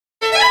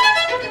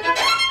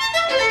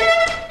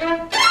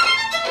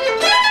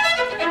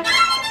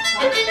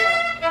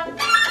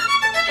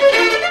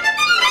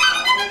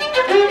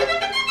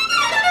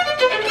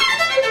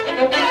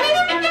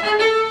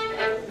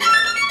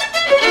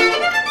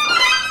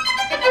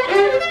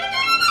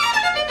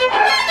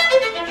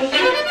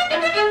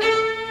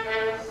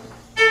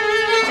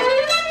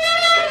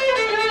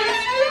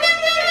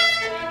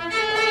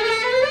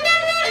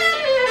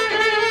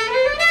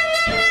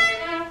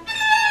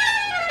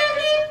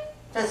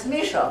is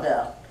Misha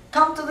there.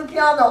 Come to the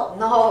piano.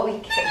 No, we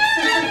can't.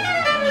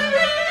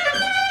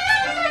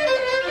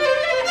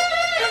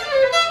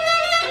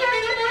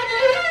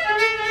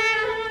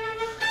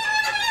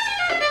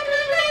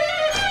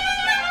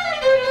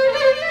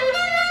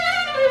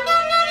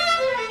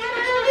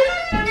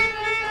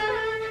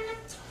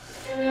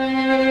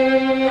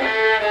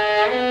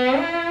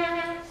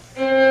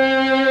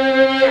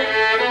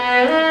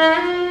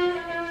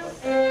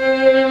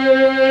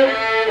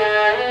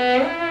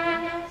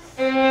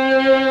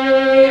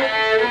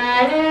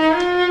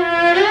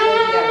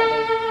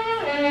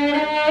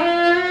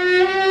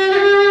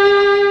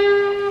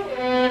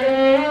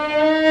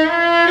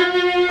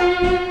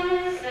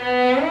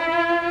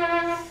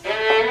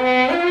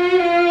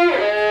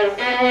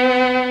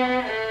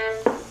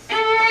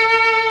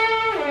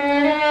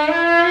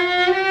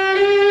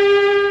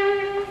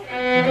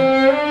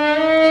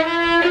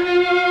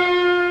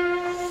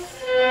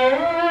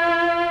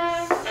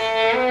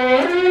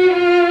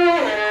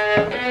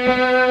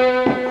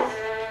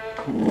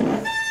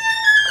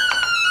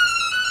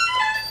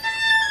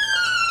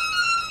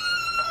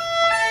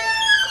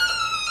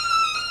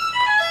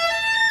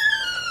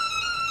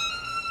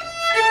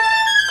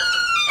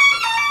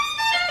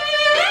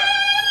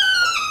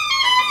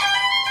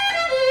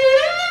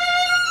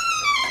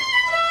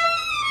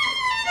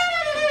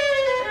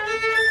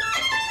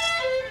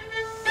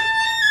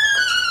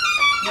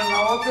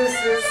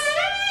 This is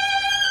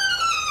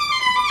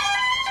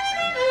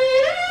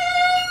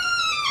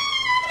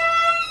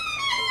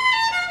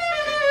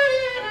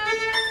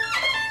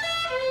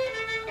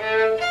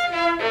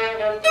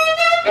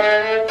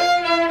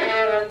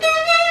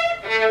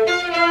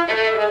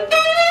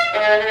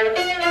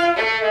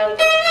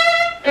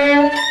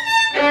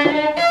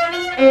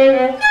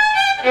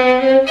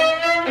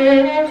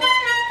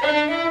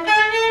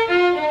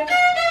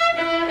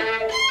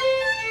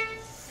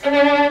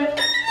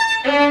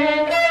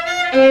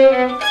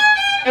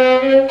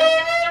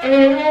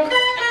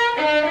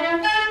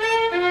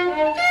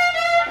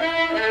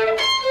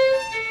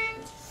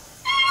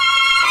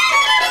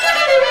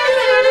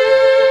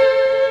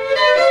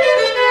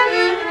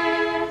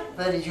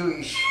very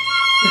Jewish.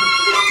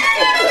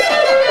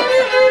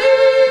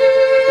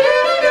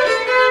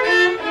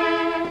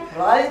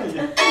 Right?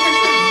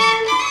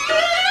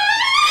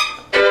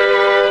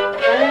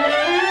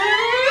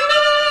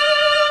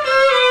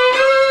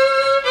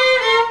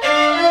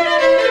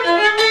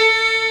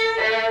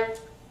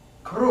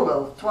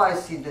 Cruel,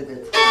 twice he did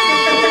it.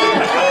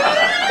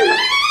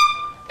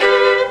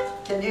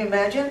 Can you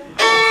imagine?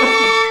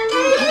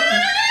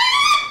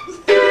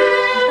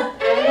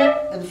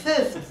 And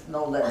fifth,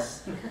 no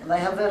less. And I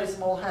have very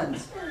small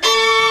hands.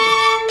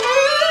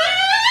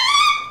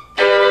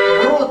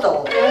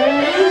 Brutal.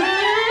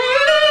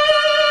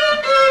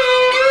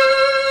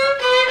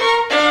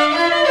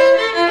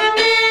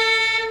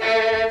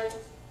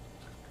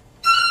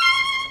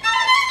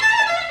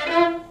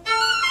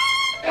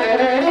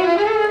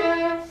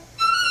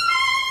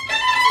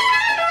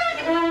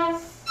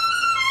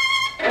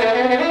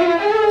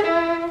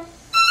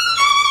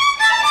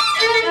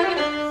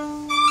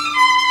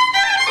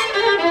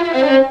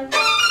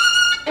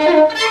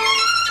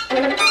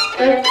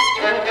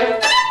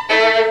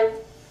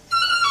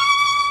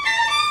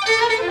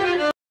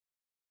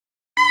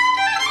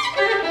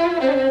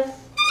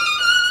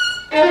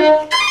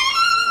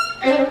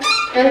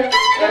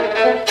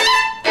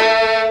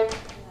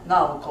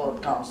 Now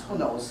chord comes, who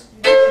knows?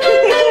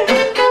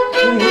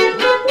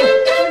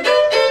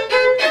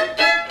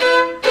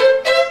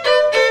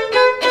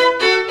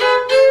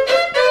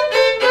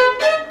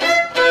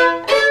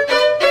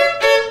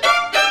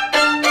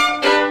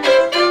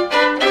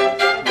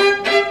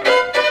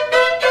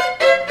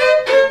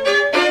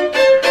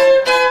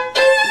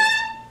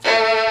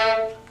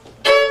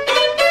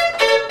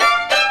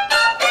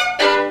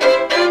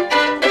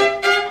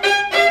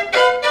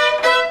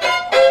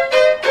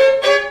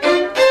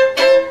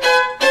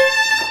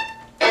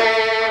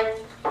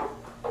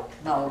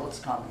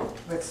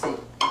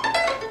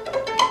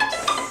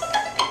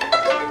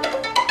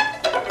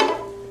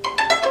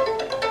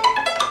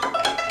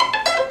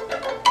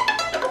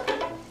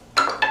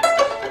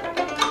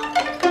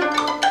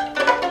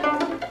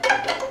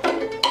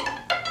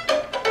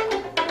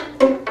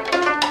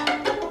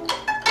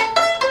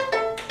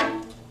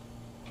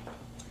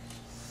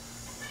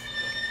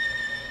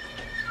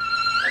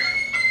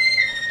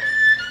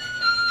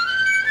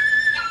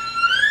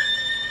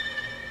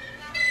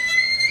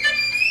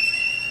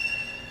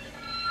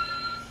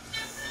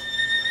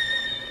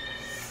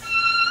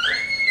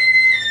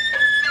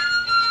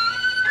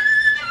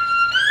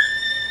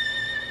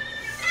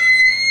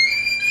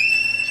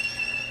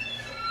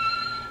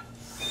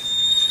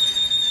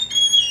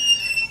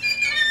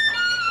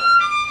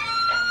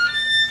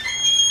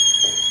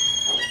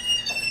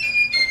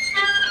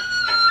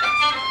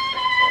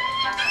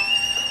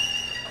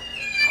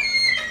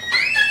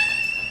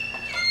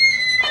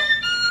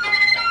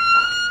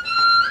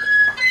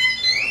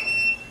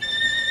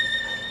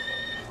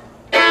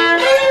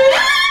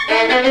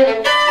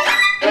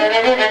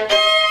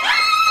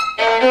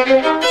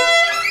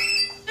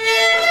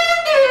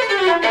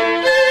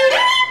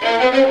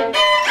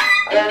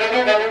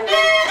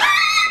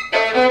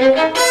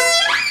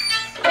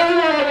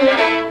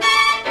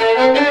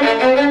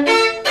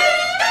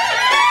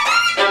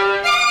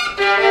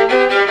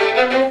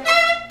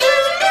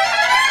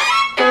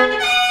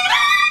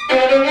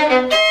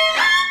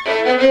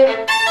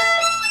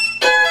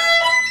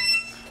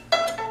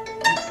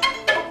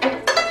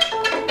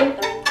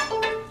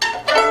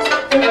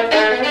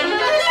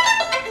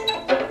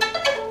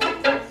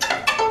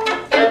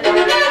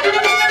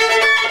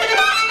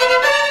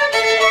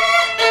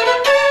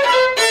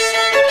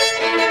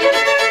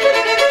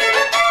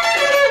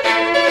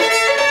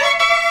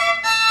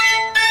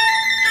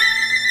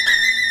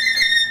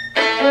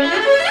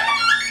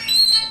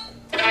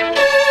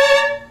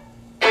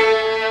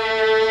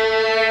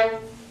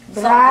 Bravo!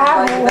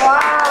 Wow!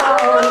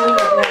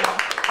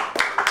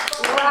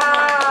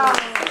 Wow!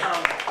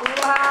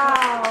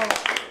 Wow!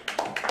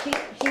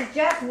 She's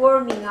just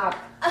warming up.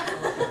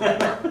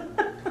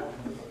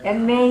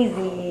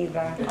 Amazing,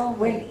 Eva. Oh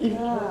When, my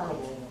God.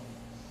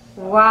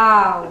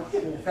 wow!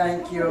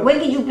 Thank you. When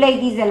did you play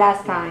this the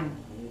last time?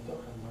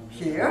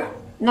 Here?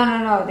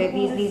 No.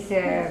 This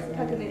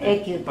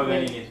etude.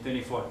 Paganini,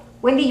 24.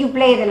 When did you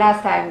play the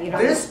last time? You know.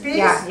 This piece?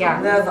 Yeah.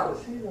 Never.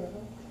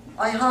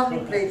 I hardly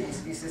play these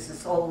pieces.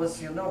 It's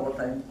always, you know what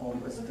I'm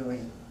always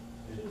doing.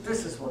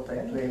 This is what I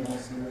play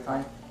most of the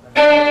time.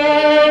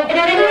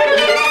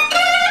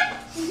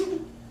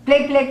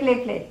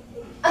 Play.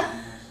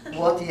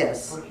 What?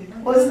 Yes.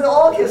 What's the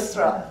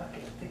orchestra?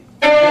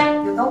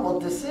 You know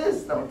what this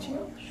is, don't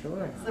you?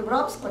 Sure. It's the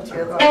Brahms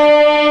concerto.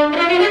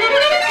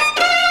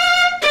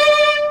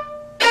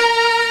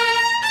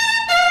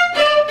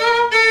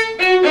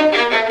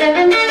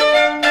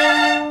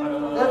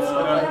 That's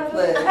what I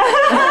play.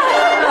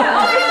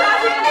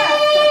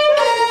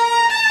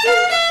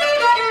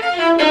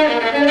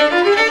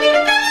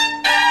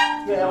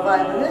 You're a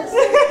violinist?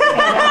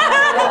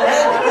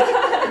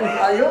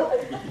 Are you?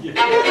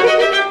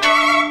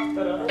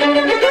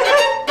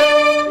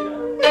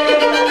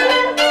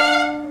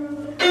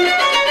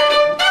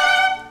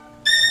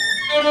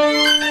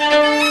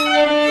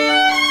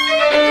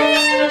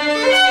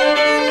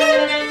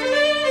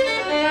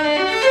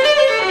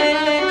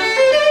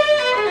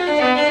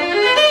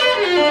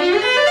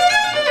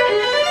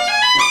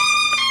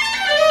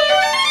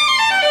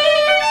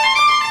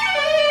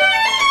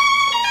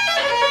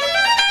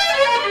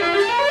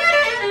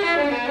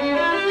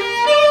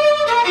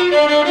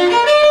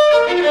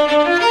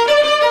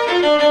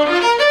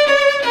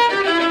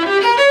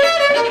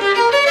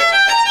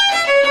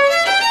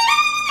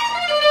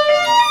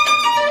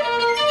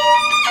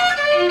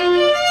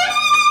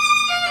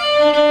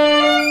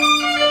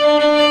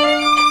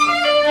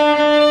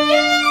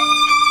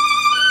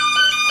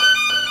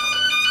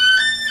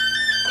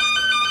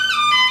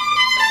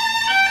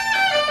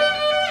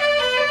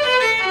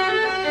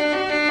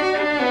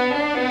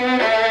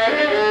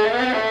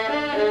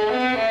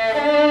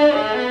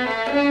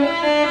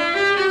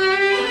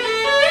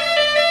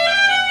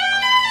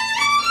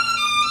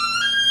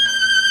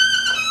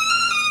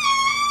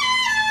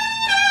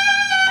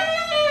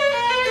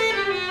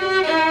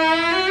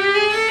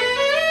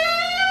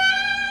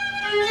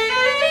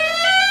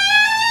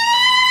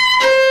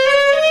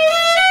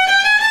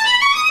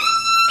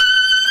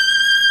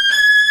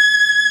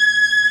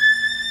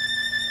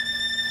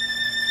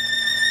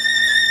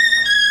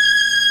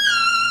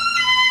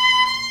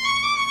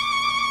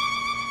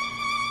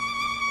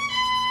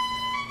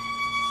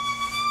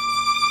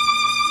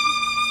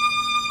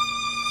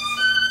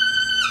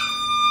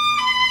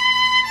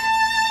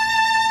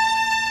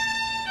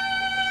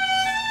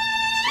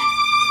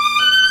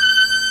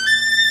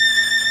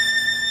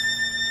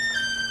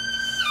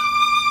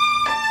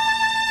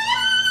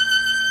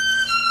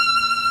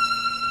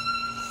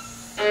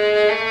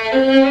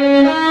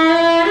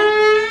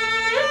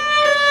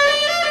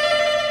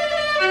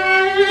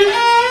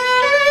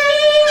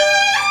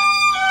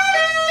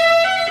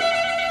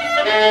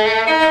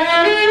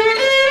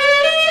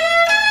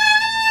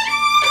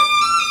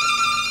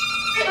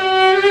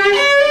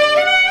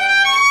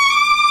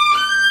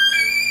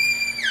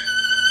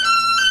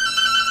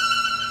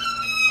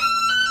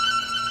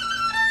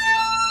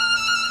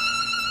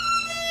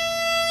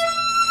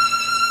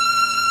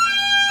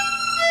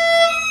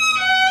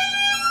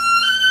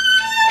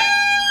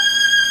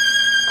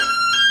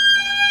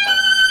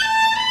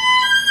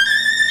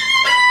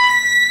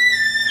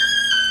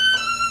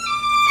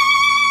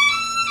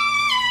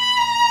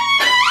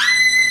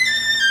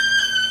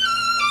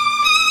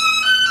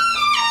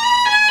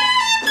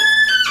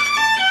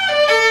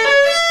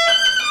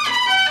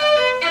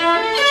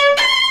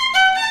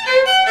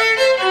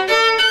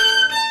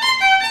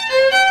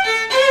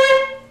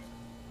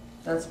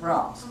 That's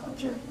Brahms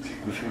concerto.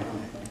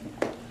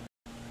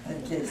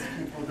 In case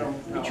people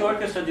don't know. Which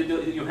orchestra did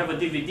you have a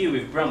DVD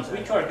with Brahms?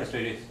 Which orchestra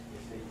it is?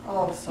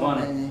 Oh, so One.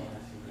 many.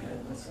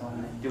 So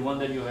many. The one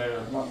that you had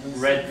a London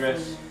red Symphony.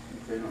 dress?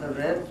 The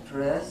red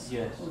dress?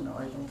 Yes. Oh no,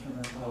 I don't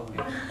remember.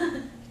 Okay.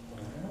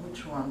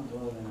 Which one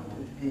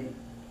could it be?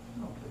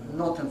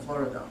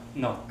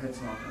 No.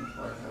 It's not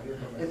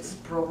Informally. It's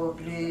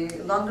probably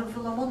London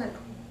Philharmonic.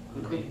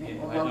 Could Could be, be,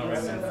 yeah, or I don't London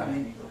remember.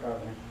 Symphony.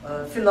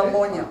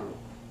 Philharmonia.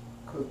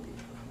 Could be.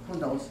 Who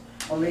knows?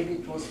 Or maybe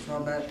it was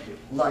from a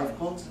live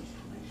concert.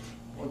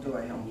 What do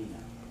I know?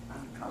 I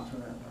can't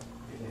remember.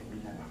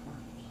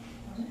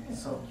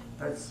 So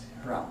that's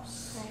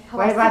Brahms.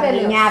 What about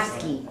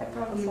Wieniawski?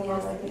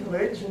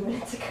 Which?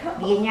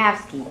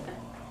 Wieniawski.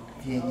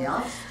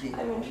 Wieniawski.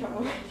 I'm in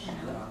trouble.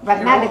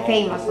 But not the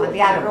famous one,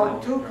 the I other wrote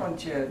one. two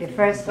concerti. The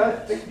first one.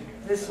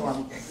 This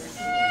one.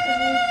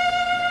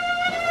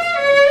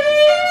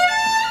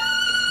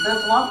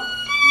 That one?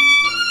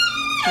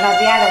 No,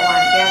 the other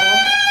one. The other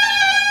one.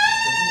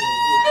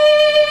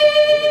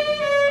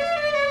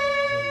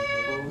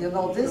 You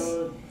know this?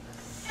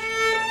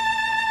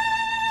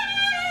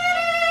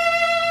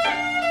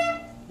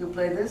 You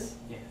play this?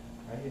 Yeah.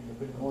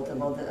 What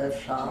about the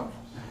F sharp?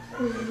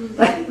 You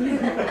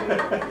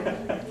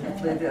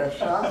play the F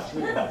sharp?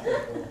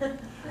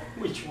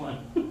 Which one?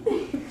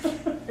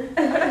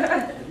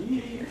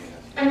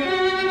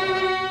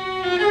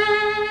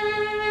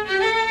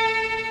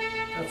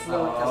 That's the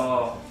orchestra.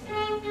 Oh.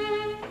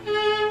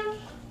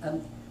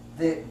 And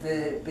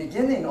the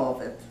beginning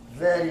of it,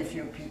 very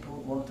few people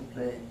want to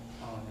play.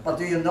 Oh, But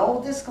do you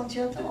know this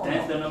concerto? the or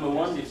tenth, no? the number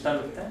one, you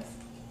start with tenth?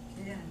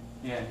 Yeah.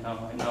 Yeah,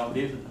 no, I know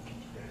this.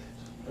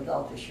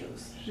 Without the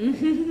shoes.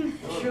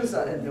 The shoes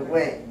are in the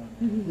way.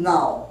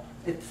 Now,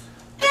 it's...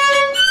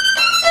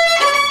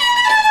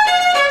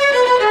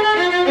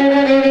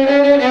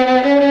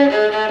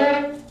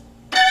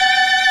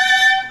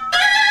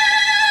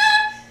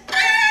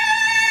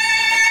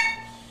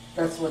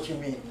 That's what you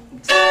mean.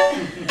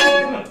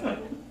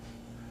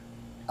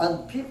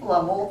 And people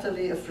are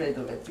mortally afraid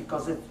of it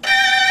because it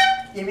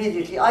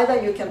immediately,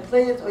 either you can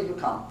play it or you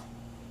can't.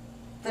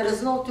 There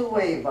is no two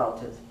way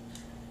about it.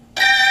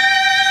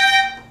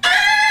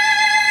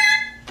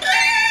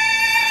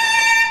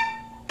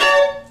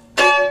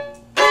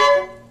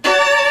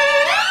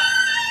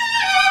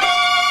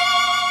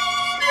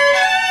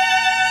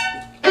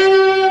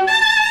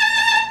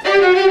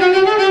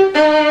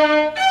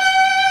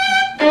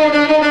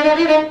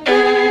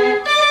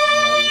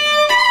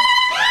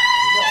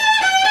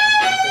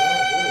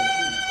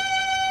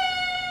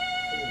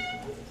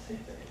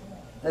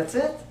 That's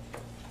it.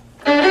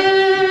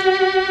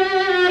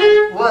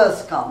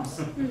 Worse comes.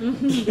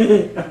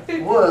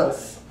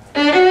 Worse.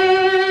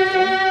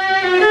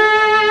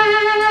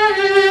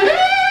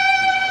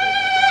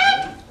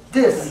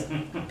 This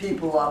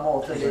people are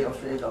mortally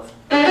afraid of.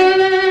 But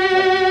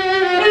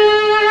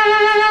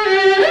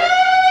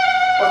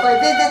I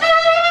did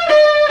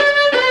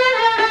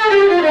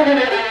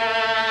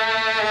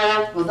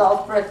it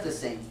without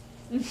practicing.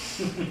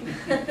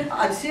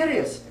 I'm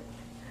serious.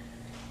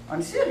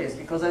 I'm serious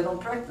because I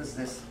don't practice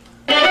this.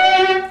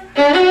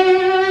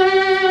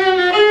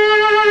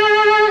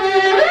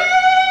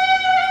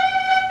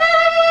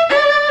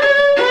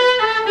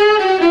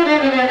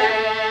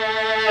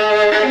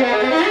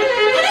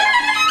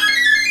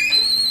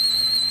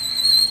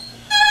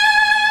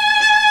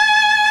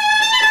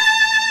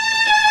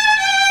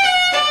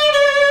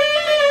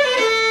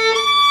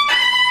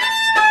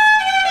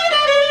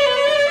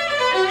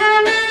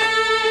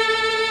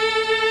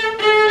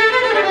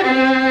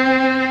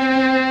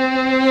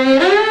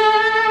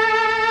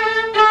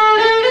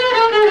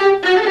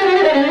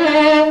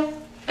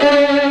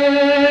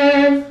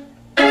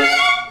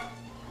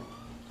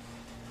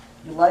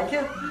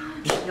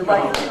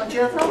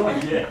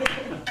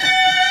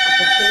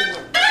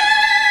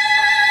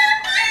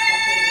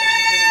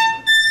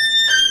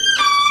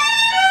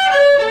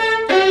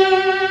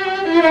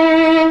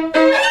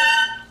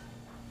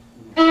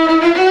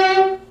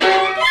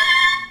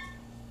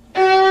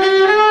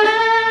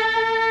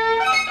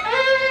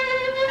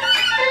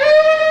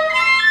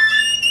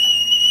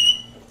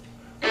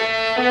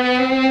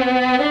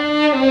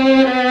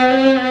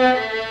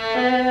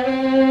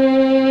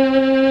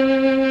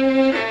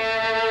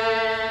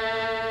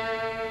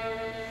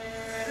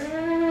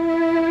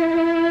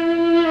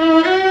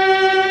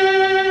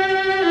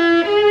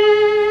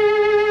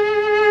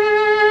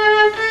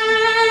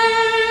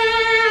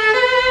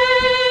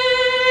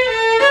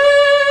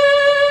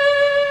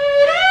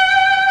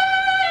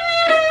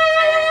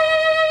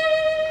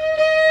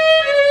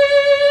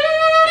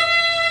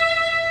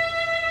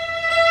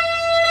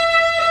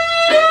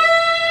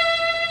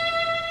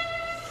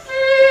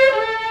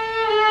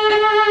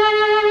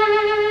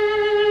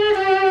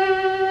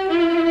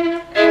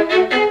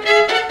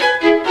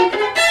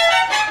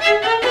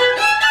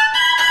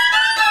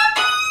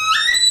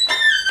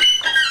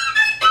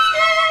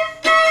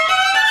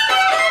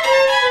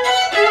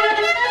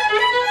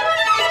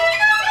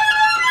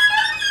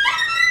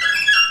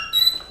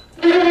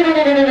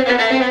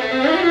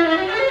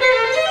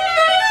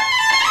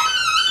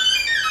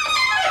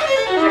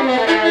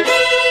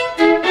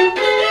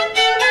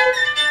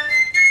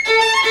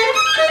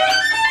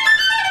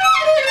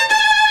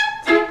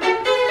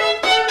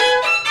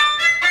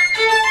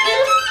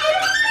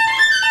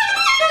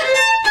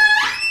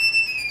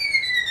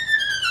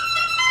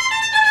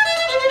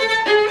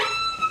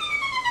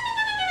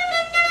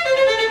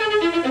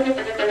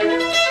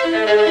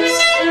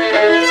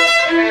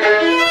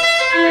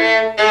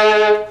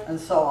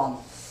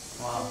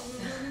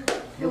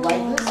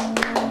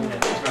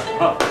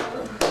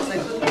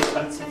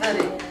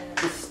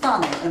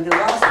 stunning, and the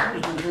last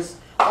movement is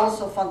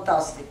also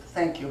fantastic.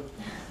 Thank you.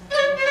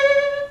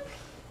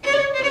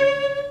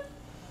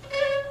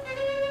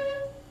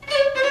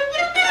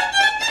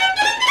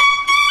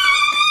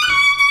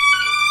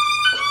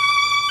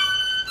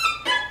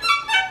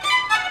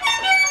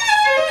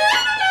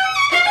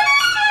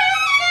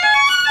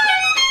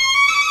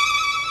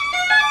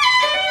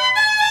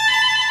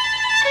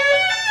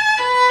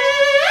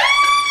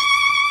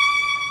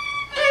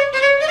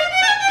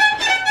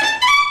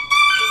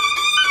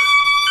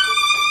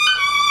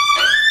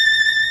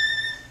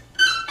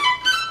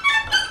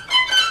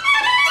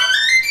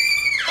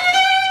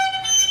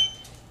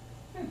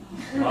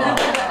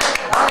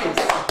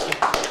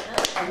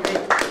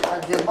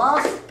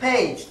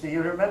 Do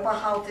you remember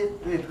how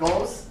it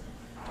goes?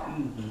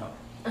 No.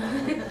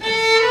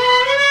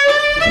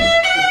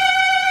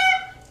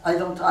 I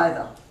don't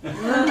either.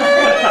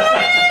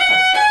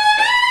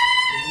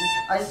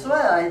 I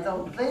swear I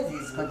don't play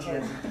these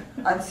concertos.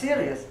 I'm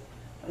serious.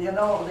 You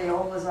know, they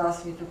always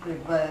ask me to play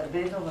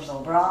Beethoven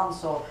or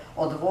Brahms or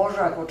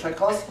Dvorak or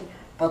Tchaikovsky,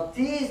 but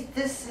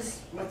this is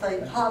what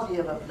I hardly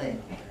ever play.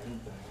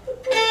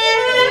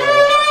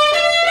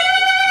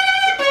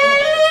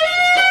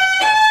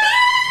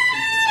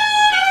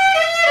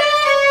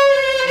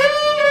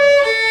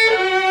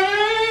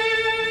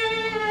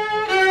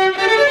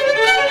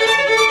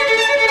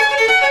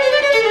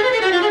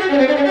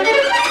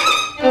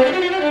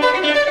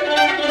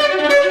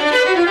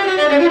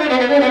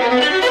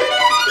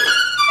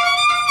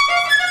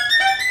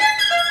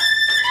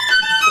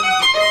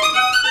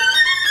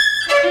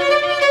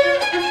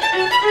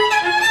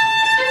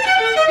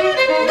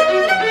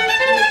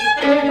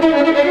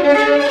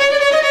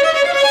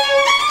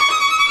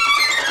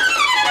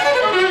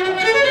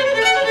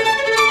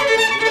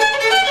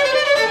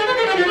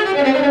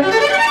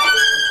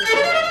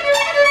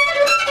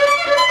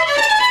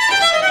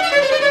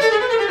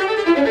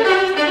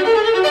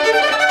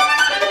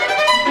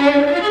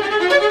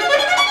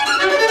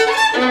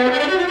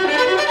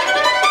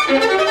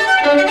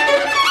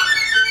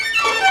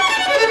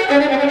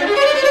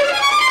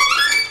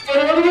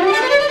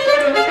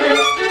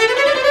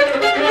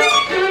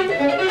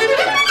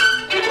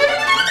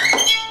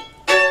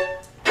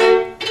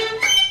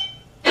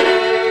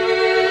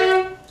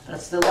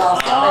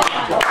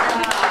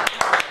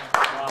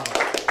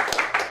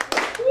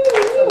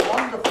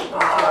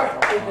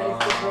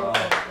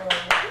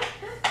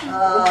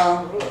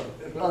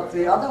 But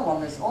the other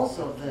one is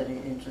also very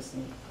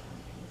interesting,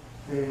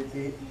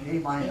 the A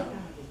minor,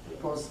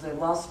 because the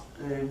last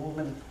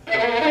movement.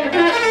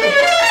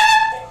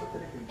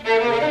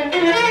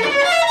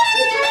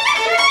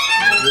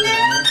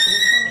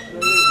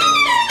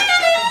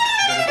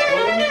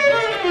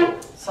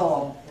 So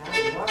on.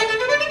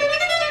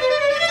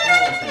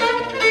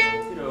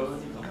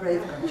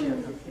 Great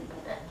concerto.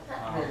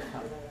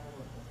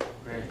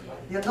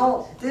 You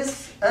know,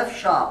 this F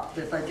sharp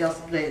that I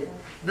just played,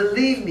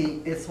 believe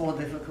me, it's more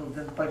difficult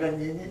than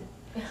Paganini.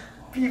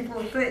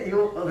 People think,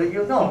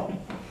 you know,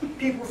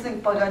 people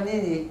think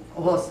Paganini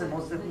was the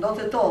most difficult. Not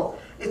at all.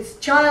 It's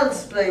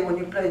child's play when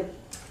you play.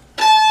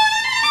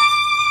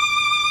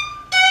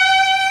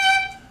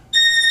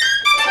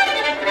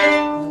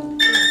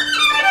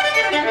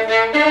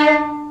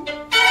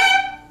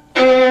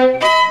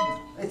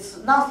 It's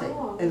nothing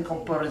in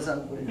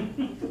comparison.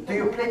 Do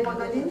you play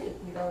Paganini?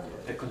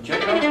 The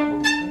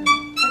concerto?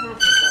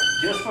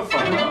 Just for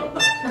fun,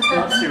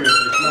 not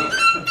seriously. No.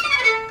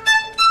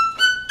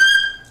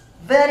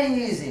 Very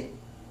easy.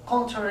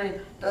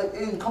 Contrary,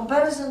 in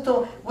comparison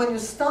to when you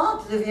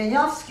start the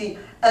Wieniawski,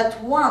 at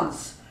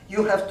once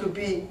you have to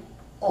be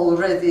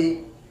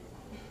already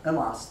a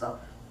master.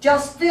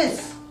 Just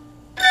this.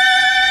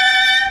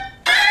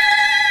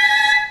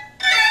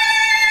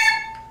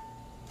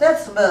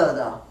 That's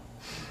murder.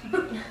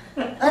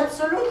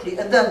 Absolutely.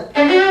 And then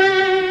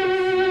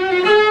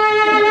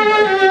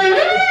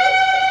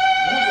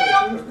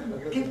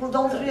people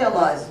don't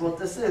realize what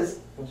this is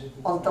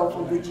on top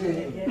of the G.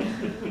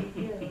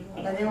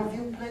 Any of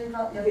you play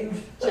that?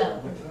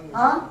 Cello.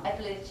 Huh? I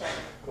play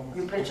cello.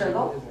 You play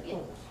cello? Yeah.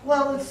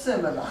 Well, it's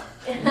similar.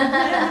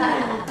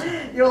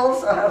 You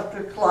also have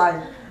to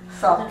climb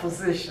some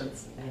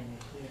positions.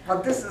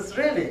 But this is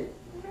really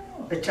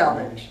a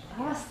challenge.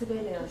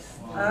 Sibelius.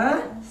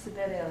 Huh?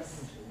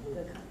 Sibelius.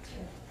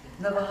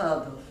 Never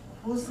heard of.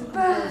 Who's the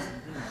composer?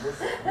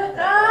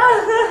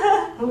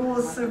 Who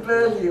was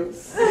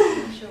Sibelius?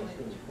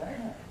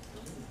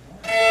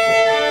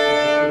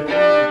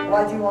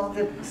 Why do you want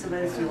the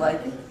Sibelius? You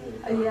like it?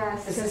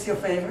 Yes. Is this your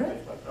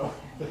favorite?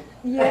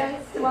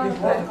 Yes, one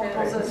of What my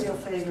composer is favorites. your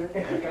favorite?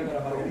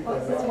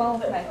 It's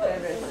one of my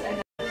favorites.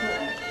 And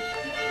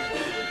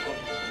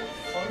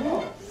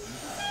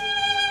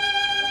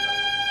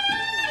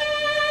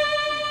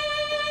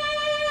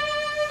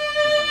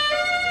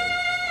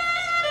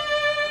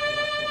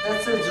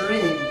That's a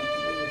dream.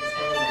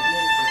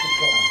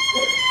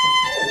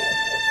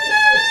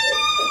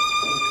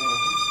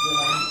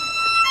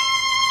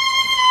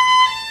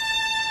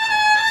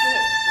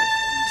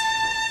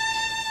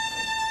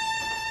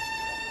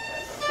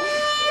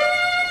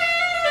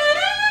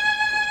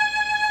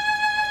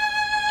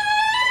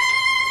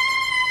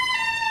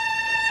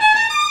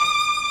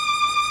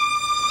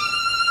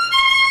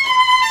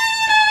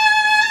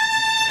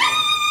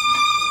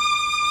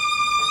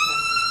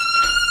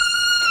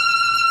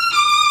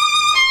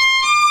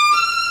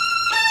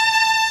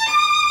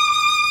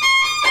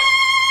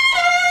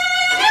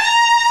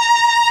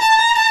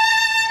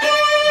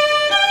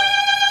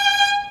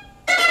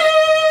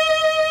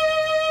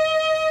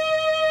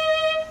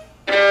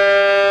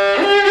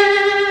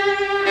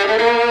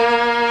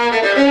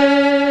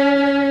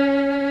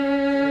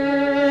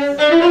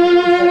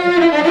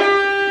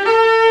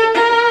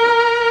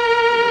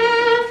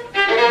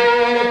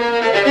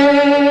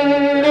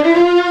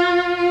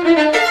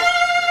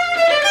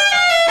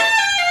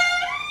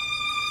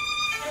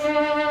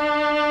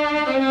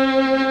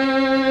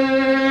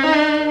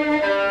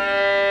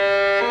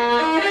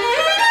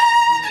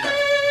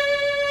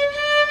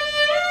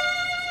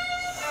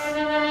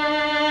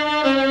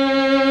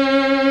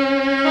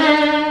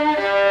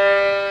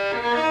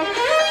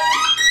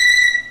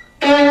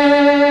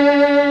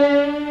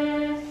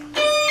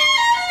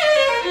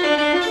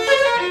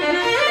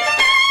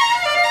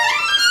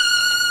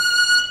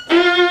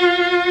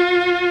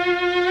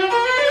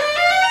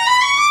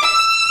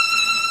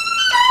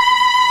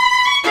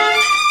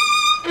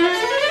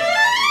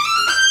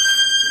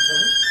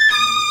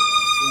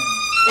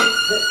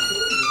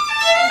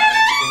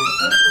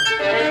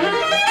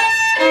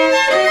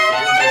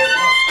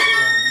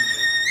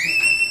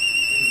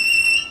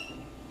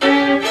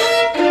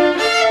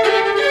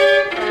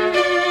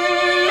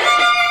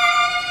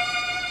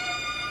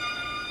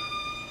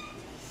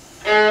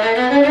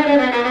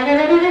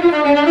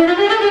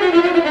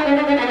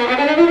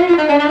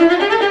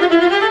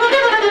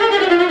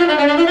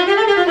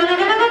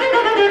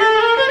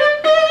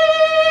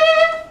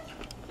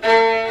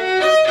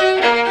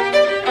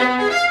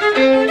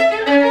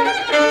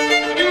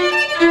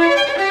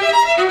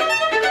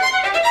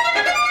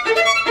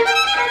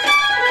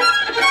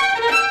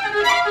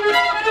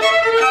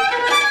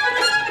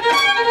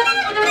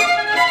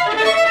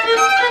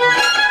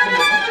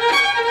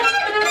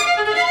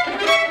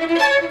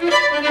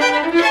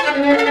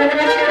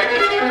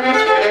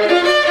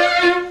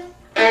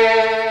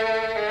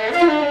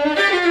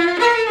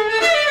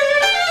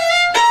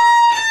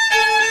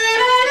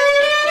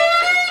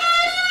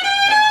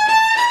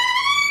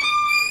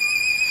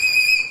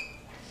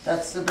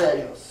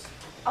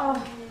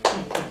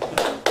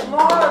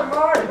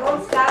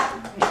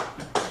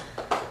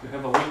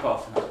 have a week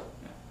off now.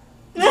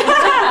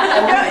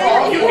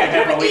 Oh, You can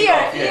have a week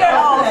off. ear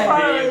off, You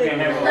probably. can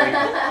have a week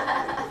off.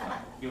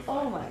 You're Oh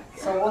fine. my.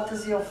 so what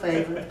is your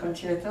favorite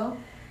concerto?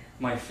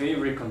 My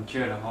favorite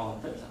concerto, oh,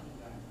 there's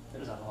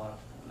a lot of,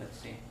 let's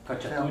see.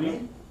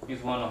 Cacciatorium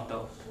is one of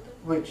those.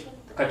 Which?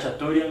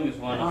 Cacciatorium is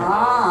one of those.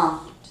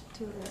 Ah,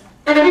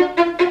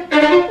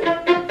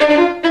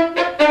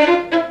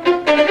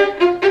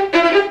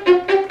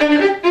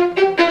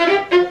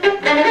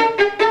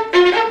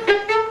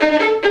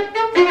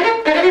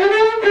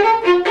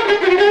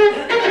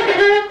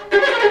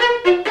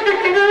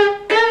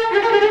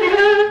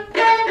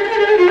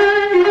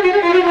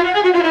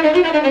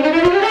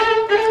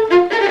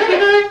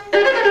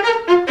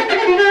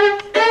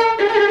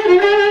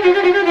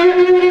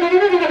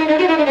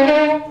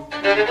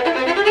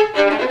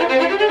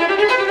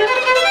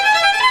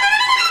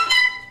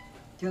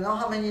 do you know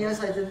how many years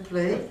I didn't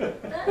play?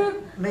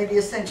 Maybe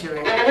a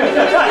century.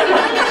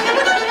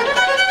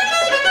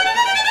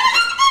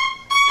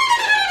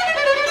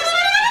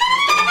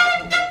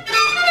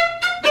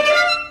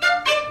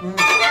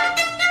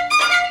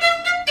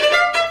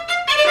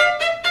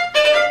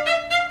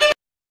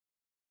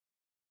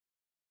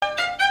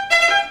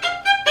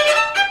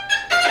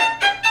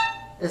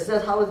 Is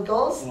that how it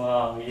goes?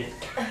 Wow, yeah.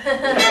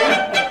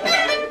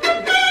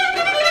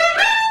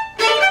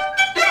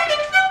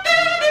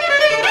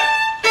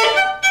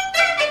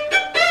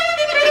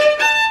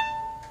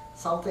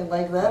 Something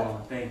like that?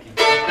 Oh, thank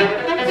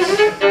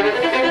you.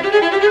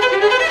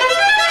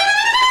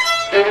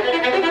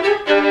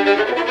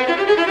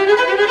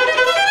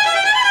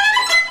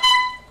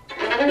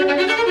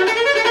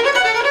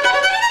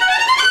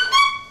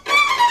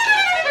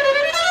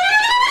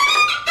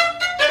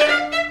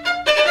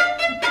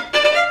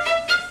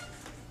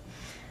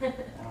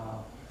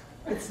 Wow.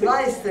 It's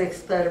nice to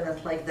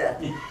experiment like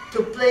that.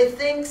 To play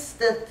things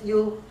that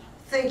you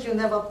think you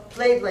never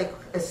played like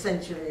a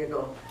century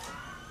ago.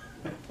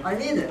 I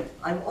mean it.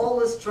 I'm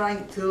always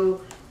trying to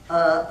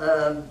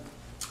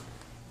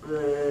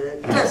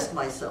test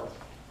myself.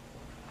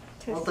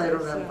 What I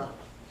remember.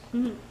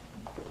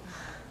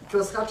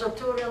 Because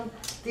Khachaturian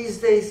these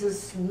days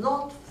is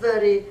not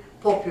very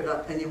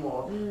popular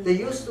anymore. They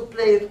used to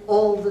play it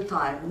all the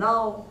time.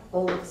 Now,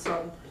 all of a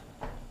sudden,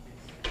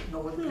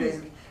 nobody plays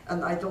it.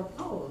 And I don't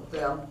know,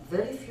 there are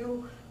very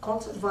few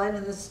concert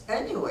violinists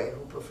anyway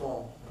who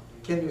perform.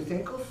 Can you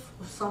think of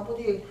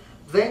somebody?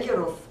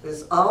 Vengerov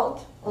is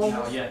out No,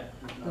 almost. yeah.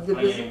 Of Not the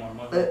playing business. anymore.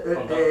 Not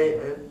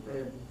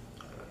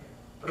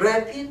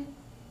conducting.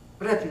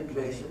 Repin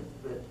plays it.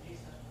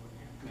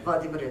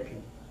 Vadim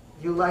Repin.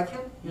 You like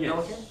him? You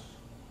know him?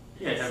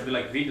 Yes, I have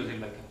like videos of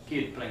like a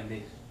kid playing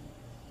this.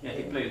 Yeah,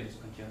 he plays this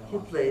concerto. He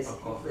plays, Of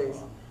course. he plays.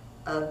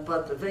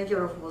 But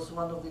Vengerov was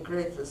one of the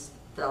greatest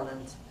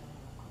talents.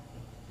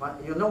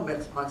 You know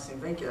Maxim Oh,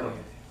 Vengerov.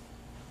 yeah.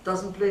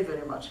 Doesn't play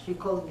very much. He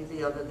called me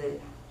the other day.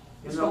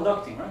 He's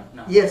conducting, right?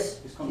 No. Yes,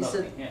 He's he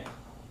conducting, said, yeah.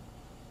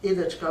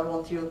 Idechka, I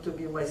want you to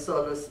be my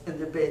soloist in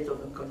the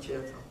Beethoven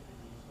concerto.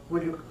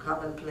 Will you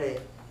come and play?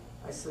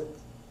 I said,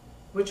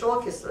 which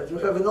orchestra? Do you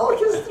have an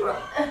orchestra?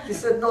 He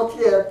said, not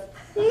yet.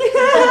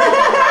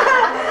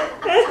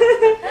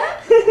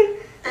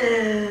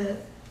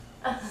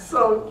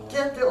 So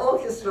get the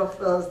orchestra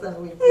first,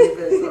 then we play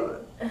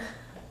Beethoven.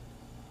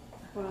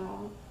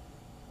 Wow.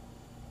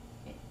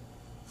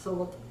 So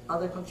what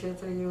other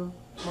concerto you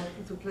want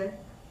me to play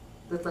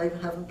that I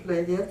haven't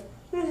played yet?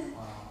 Wow.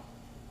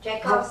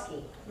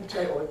 Tchaikovsky.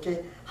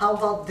 Okay, how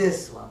about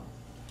this one?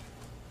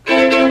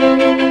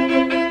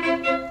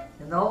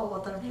 You know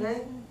what I'm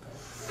playing?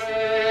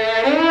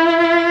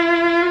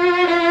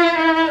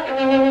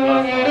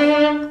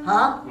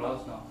 Huh?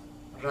 Glass now.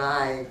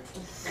 Right.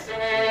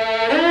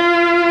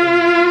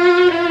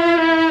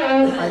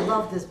 I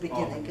love this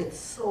beginning. It's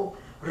so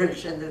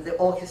rich, and the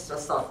orchestra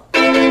stuff.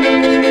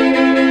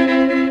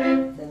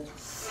 Then-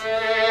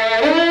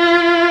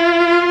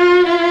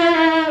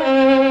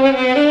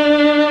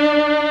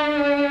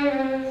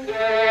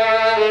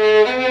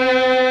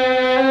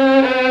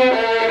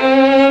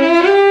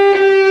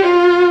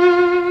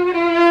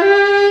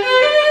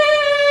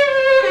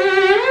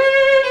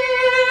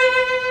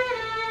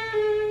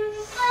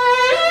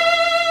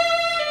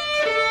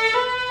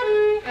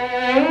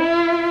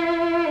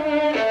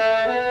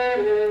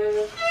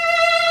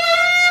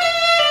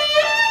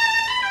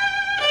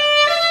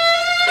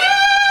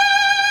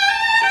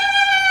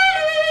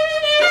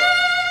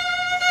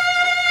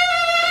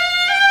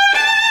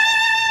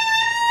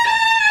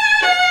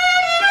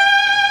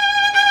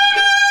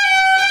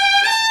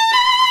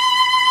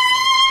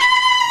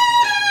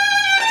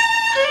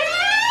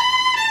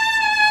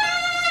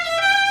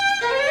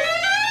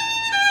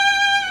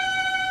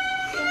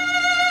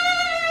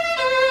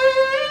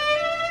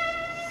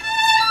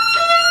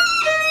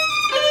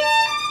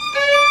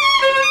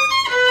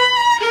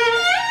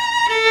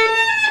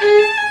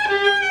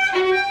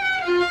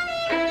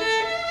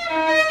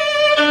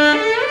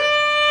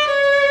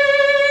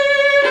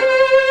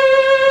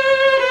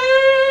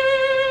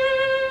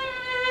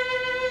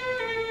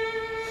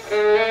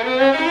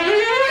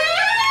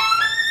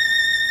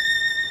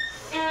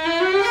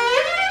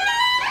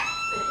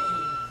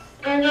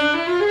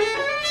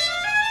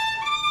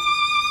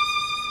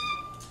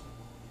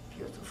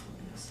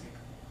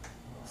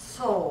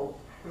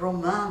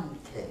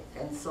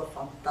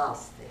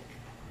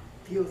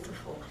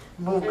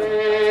 movement.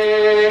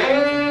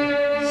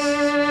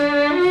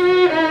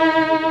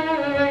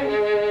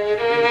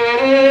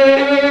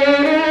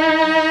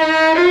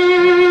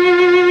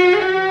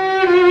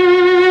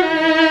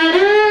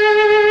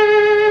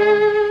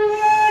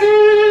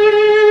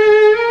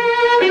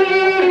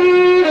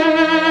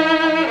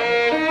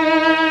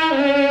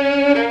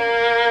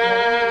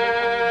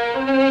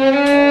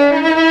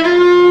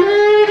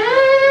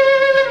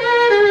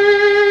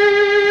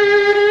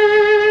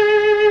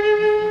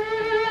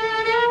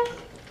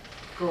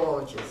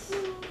 Gorgeous.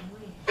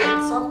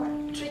 And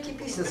some tricky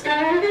pieces.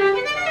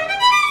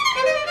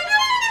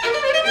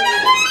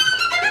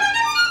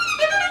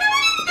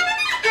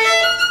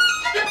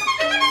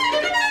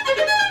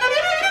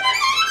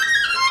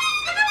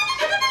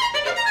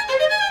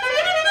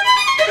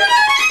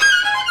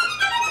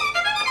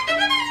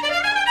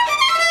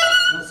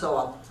 And so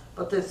on.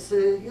 But it's,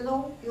 you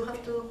know, you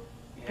have to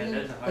Yeah, be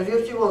that's a a hard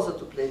virtuoso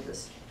to play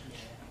this.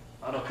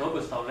 Out of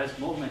double stop, less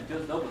movement,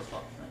 just double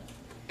stop, right?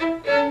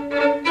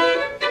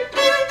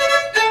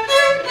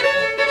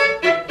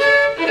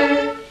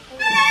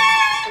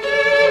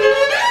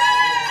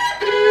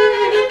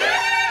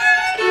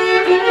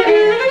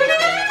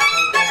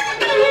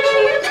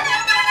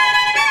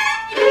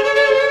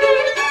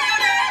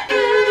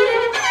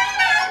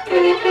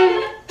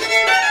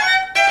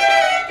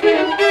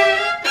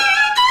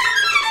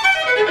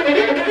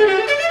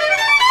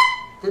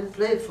 Didn't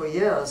play it for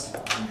years,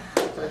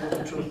 to tell you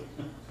the truth.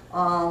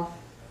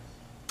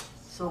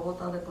 So what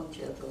other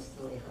concertos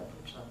do we have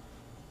which are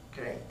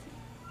great?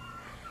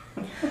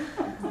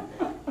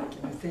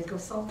 Can you think of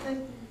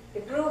something? The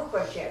Bruch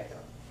concerto.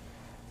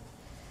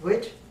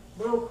 Which?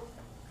 Bruch.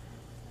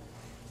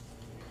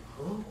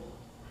 Bruch?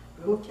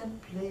 Bruch can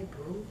play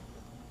Bruch?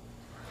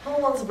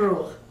 Who wants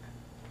Bruch?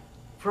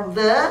 From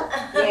there?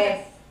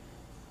 Yes.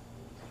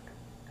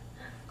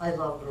 I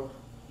love Bruch.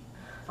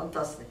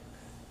 Fantastic.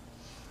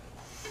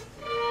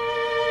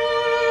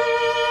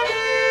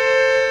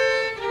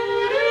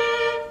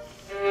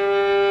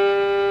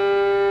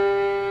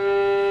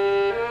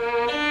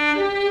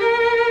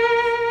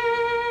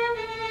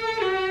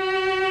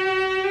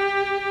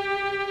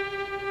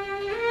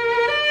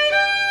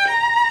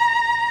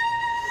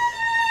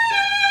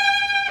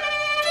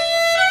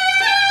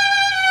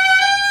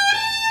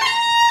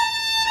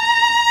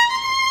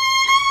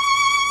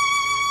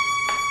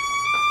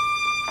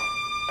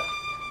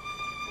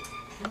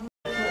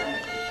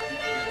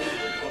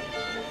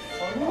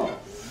 Oh no.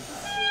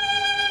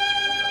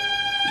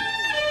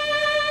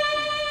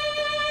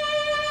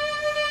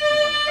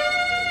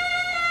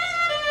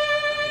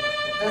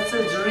 That's a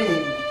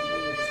dream.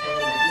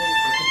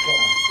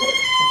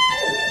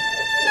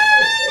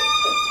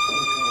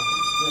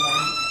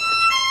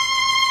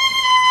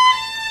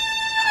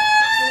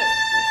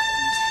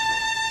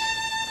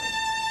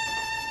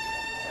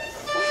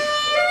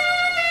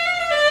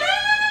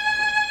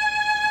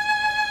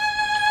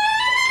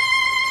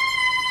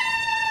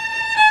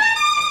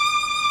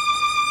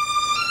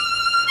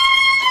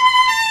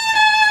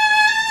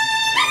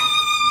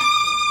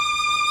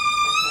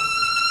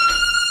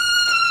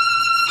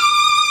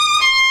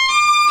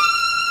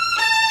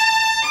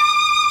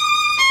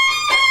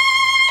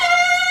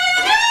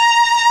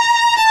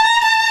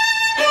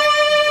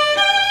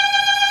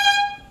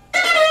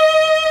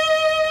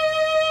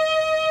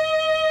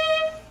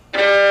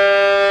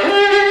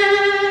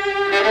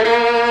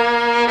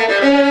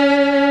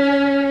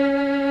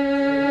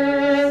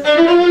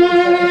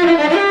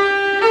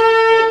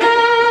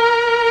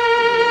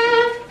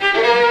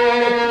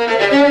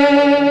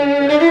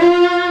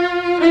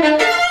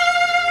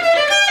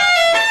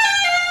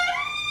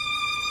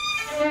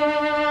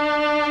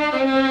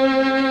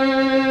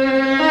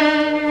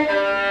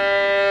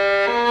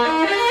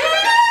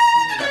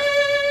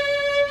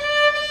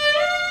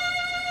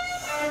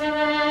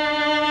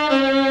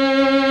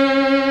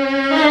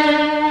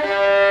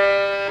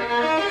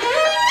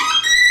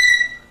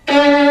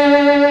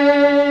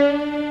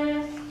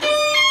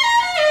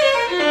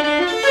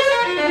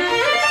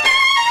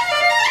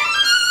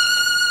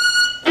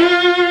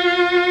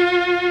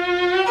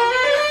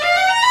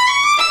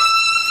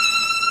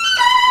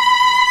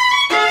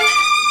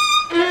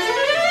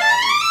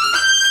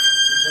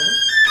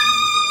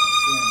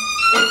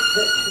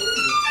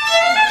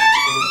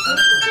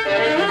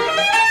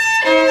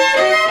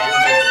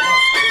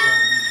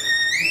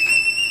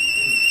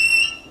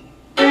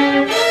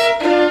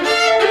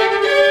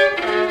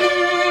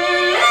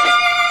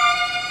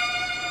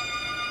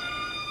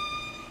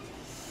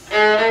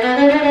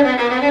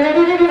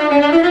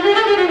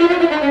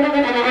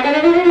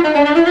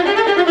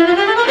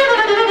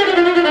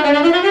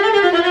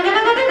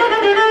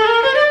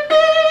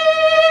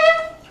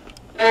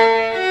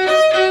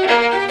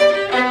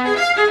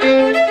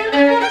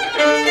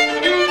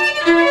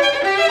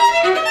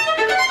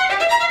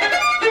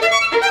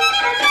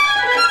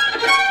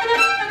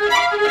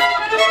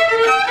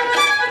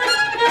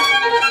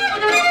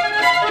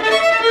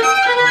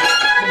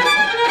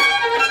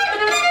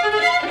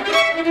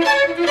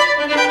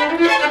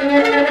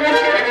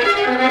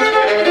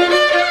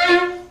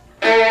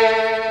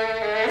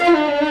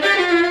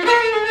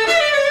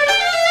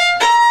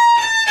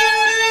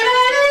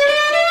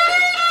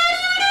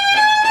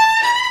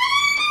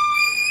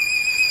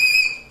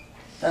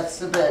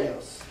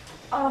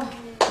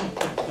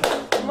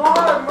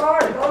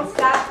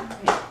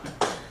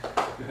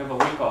 have a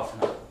week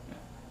off now.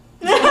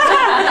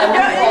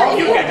 Oh,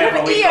 You can have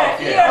a week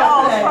off. Ear Yeah.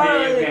 off.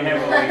 Yeah, you can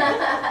have a week off.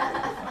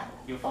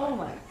 You're fine. Oh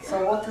my.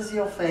 so what is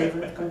your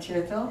favorite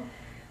concerto?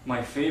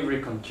 My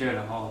favorite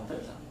concerto,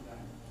 there's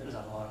a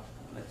lot of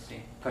them. Let's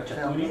see.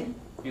 Cacciatorium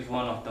is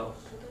one of those.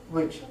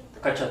 Which?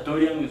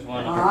 Cacciatorium is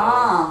one of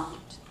Ah,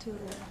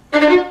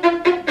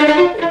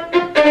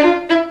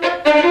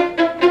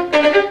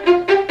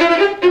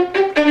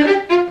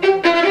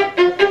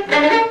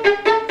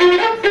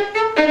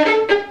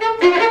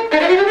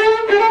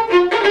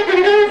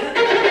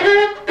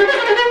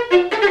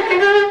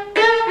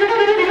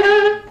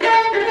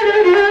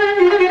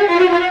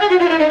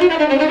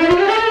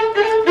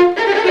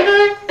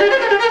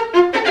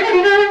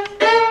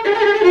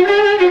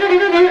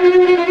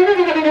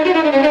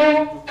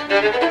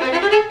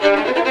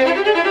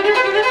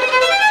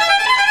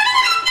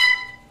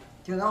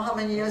 do you know how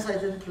many years I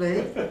didn't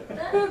play?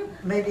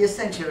 Maybe a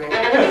century.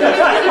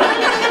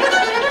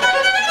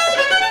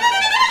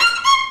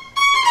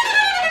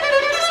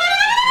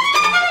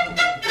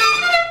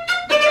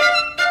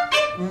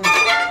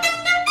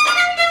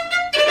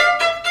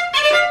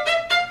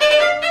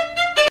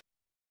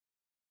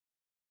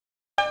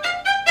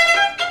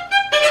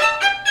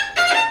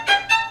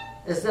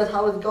 Is that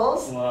how it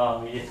goes?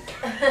 Wow,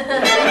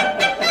 yeah.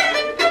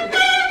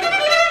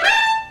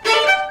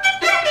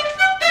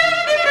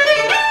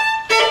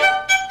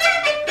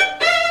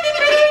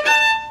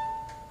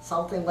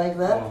 Something like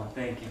that? Oh,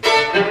 thank you.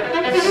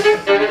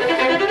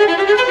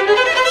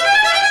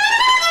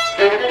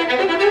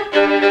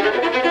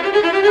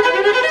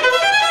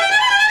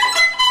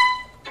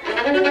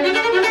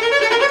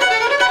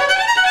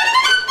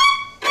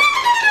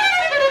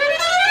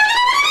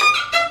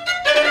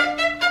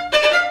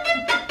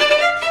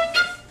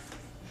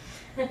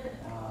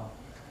 Wow.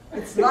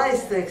 It's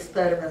nice to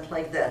experiment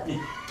like that.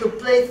 To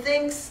play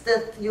things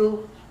that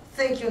you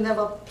think you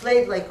never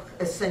played like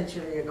a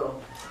century ago.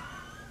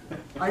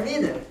 I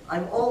mean it.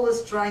 I'm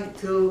always trying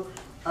to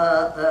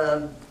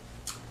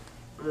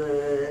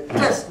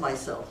test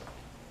myself,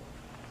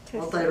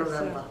 what I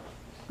remember.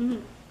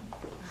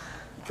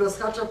 Because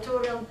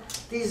Khachaturian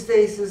these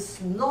days is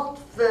not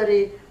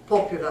very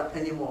popular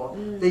anymore.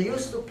 They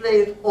used to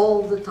play it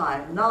all the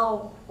time.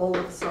 Now, all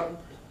of a sudden,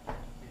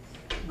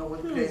 no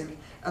one plays it.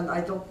 And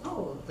I don't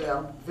know, there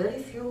are very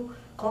few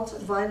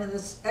concert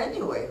violinists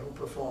anyway who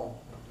perform.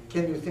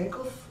 Can you think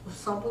of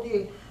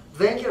somebody?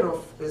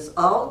 Vengerov is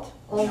out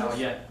almost.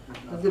 No, yeah.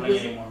 Not The playing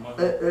bus- anymore. More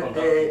conducting.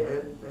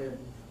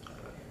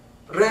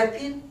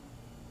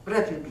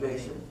 Repin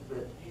plays it.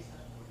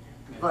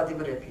 Vadim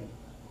Repin.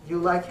 You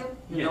like him?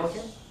 You know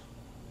him?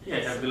 Yeah,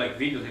 it has been like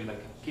videos of like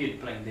a kid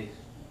playing this.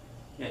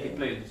 Yeah, he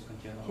plays this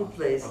concerto. He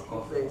plays, Of he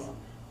course. plays.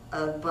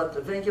 But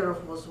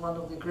Vengerov was one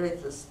of the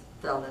greatest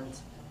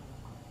talents.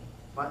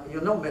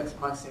 You know Maxim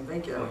Oh,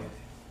 Vengerov. yeah.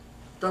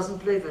 Doesn't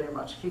play very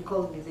much. He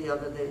called me the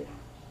other day. You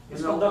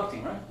He's know,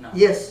 conducting, right? No.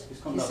 Yes, He's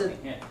he conducting, said,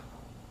 yeah.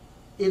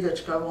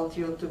 Idechka, I want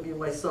you to be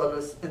my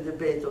soloist in the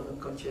Beethoven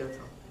concerto.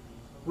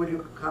 Will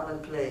you come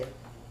and play?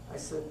 I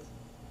said,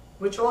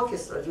 which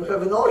orchestra? Do you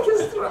have an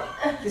orchestra?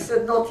 He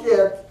said, not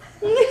yet.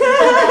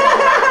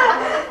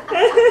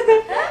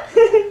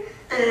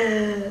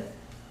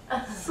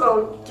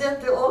 So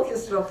get the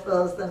orchestra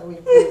first, then we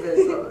play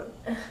Beethoven.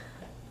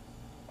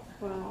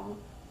 Wow.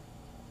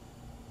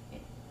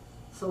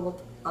 So what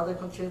other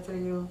concerto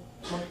you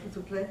want me to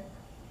play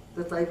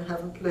that I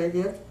haven't played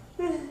yet?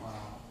 Wow.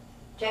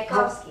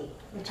 Tchaikovsky.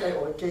 Which I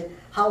okay.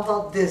 How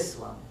about this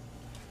one?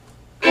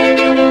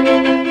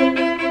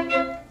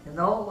 You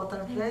know what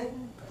I'm playing?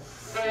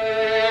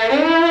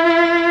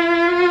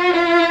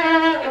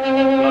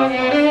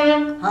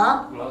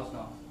 Huh? Gloves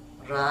now.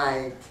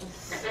 Right.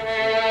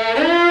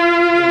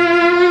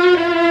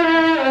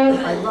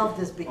 I love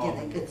this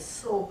beginning. It's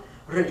so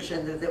rich,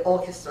 and the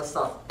orchestra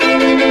stuff.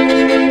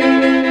 Then-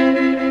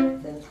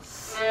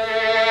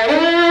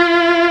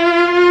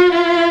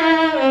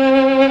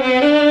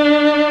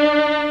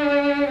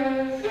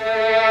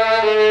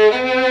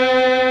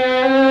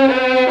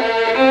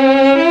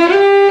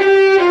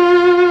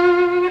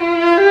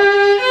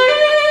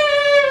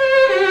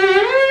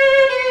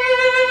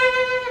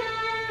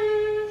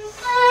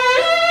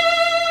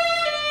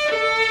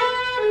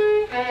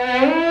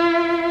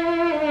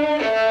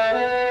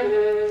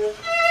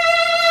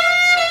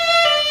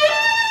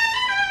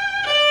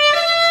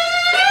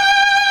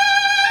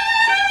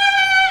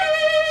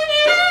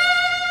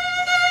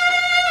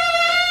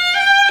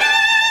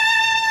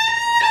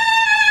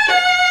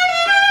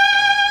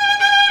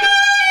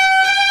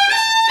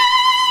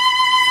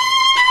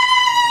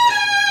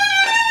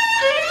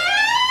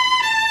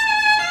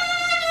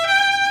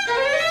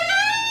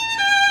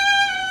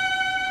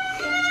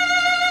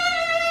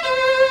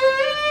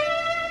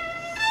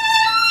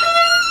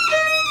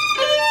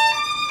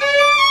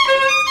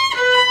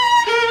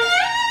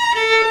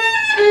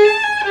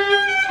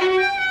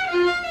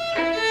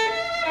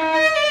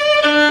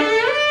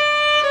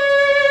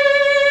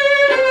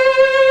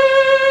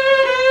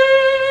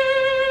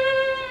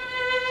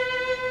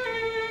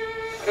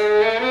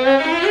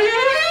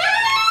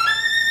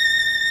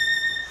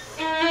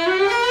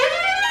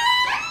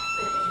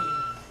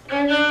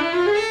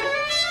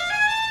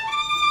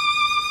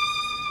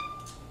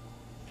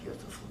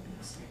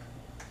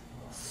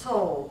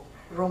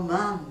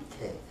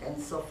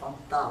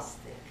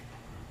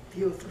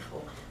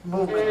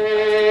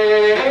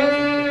 movement.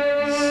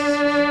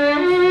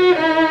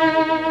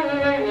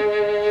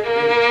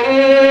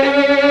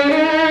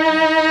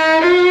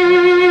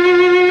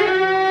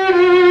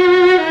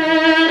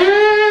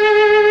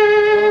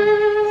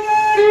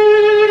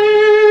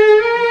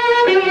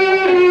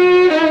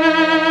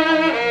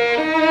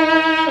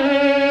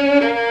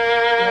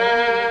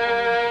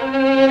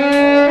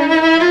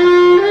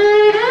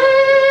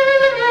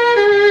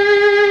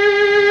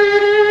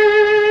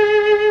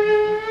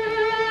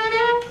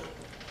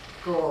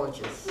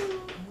 Gorgeous.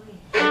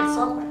 And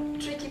some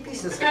tricky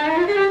pieces.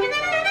 And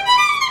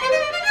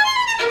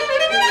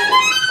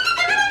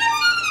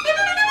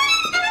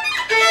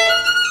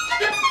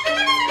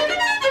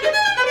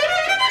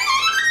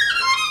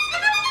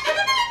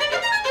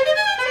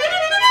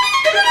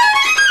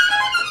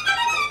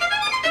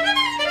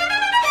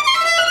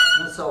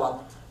so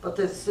on. But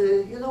it's,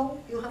 you know,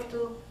 you have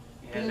to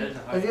Yeah, be that's a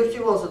a hard.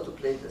 virtuoso to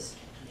play this.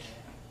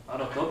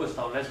 Out of double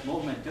stop, less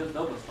movement, just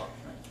double stop,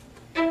 right?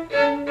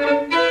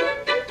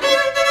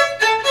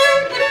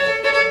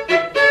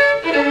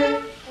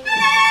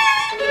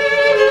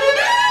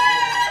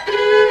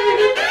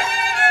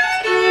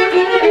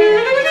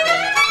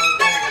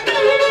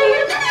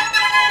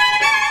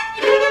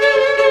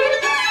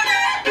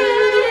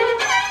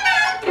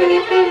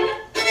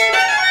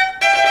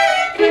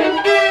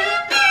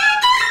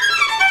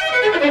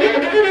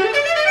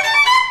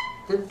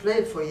 Didn't play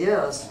it for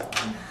years,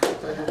 to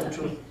tell you the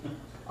truth.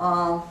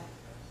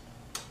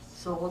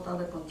 So what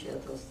other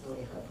concertos do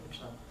we have which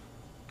are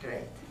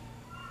great?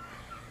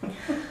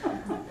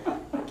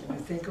 Can you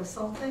think of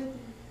something?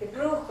 The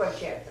Bruch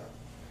concerto.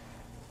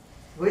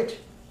 Which?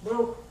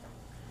 Bruch.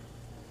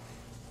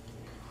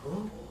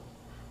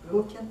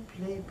 Who can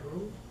play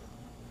Bruch?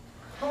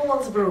 Who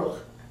wants Bruch?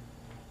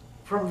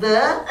 From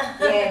there?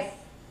 Yes.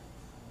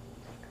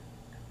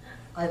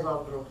 I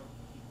love Bruch.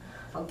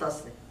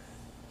 Fantastic.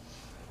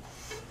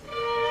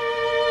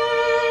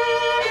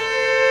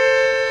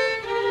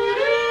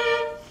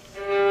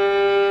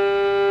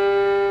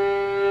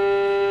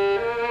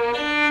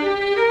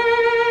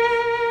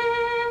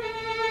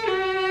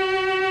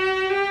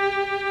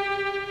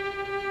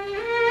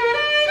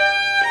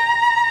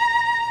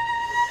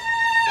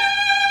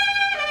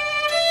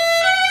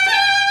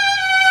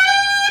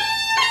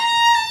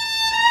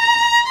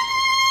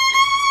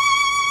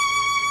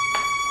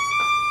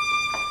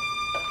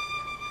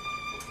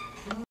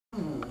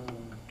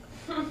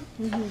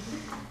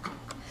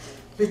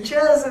 The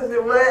chair's in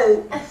the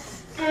way.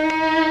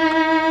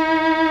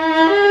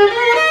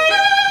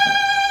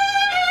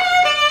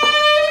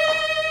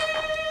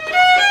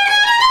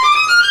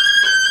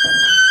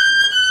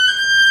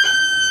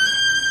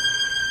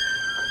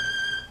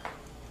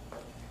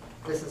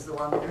 This is the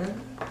one we're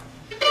in.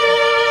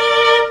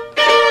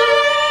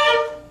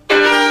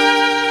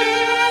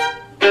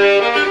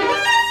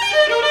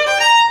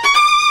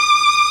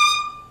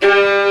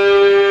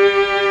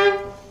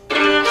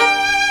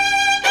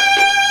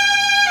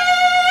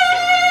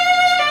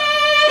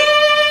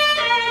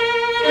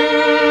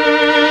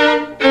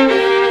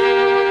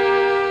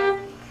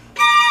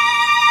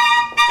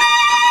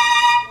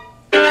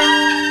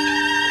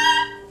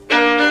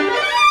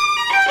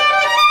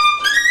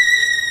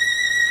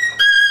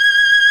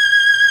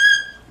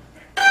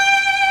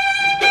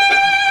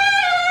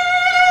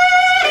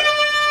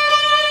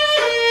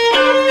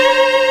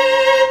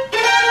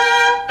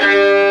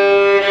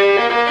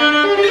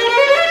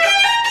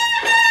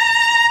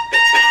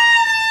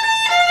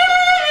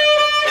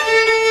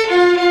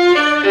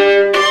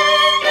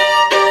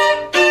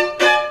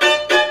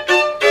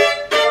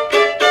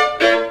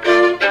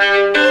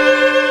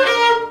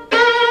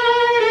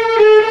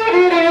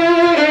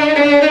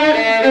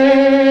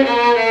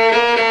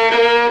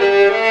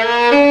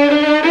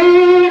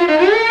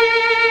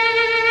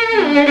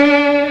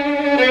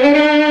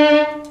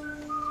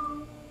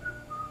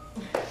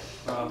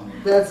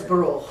 That's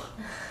Bruch.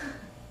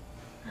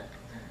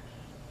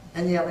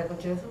 Any other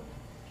concerto?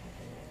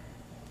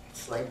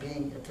 It's like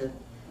being at an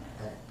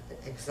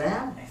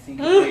exam. I think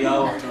you played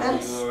out of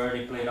those. You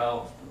already played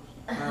out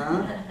of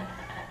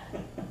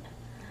those.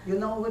 You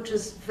know which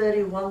is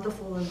very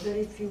wonderful and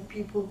very few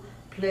people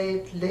play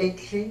it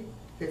lately?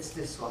 It's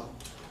this one.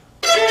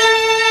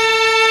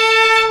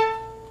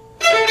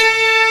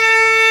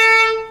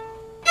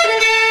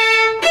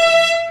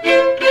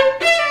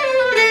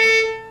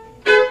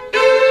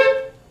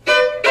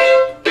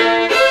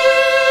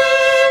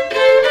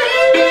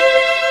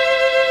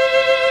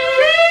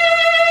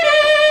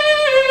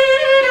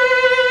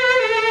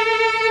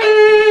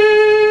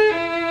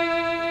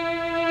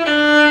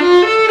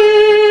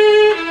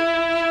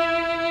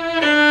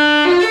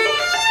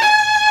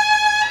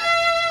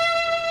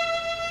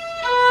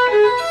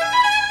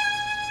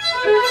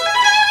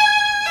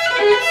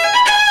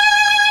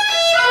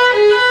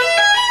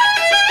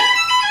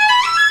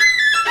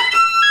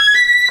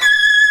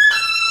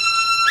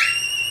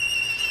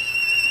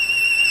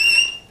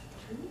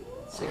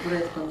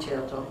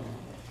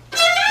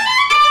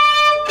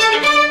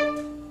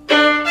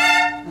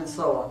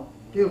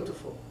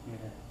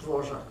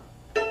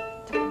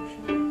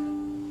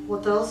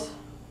 What else?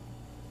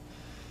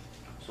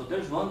 So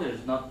there's one that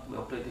is not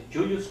well played. The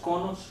Julius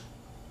Cornus.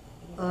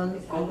 I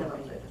never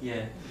played it.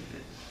 Yeah.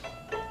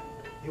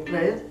 You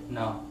play it?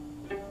 No.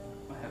 I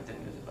have the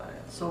music, but I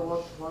have. So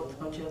what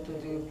concerto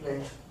do you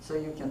play? So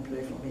you can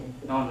play for me.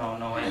 No,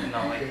 I can't.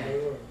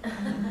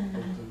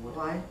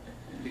 Why?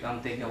 Because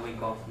I'm taking a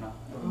week off now.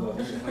 Oh.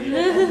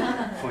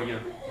 For you.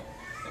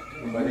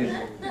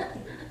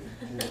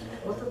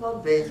 What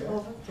about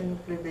Beethoven? Can you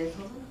play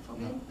Beethoven for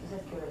me?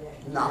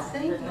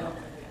 Nothing?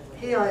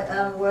 Here I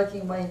am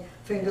working my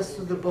fingers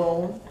to the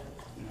bone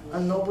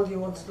and nobody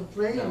wants to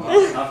play. No,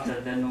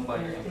 after that,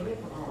 nobody can play.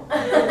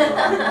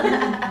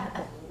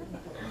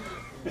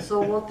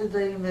 So what did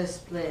I miss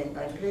playing?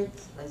 I played,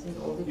 I think,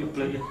 all the You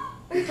play concertos.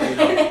 it. You play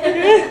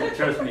it.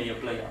 Trust me, you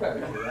play it. I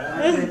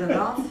played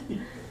enough.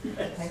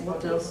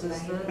 What else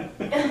is there?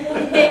 I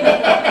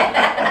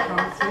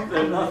can't think.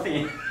 There's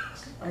nothing.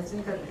 I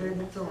think I played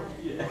it all.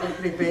 Yeah. I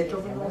played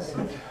Beethoven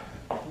also.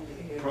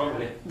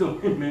 Probably.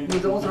 Don't remember.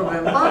 You don't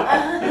remember?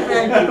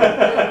 Thank you.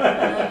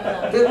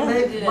 Didn't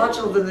make much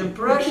of an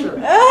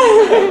impression.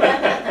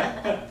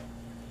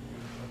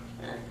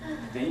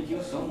 Thank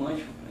you so much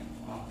for playing.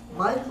 Wow.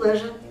 My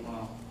pleasure.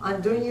 Wow. I'm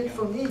doing it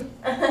for me.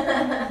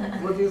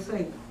 What do you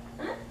think?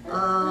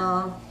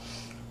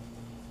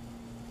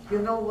 You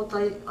know what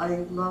I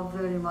love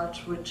very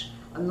much, which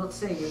I'm not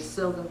saying it's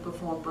seldom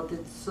performed, but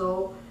it's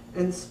so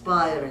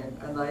inspiring.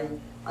 And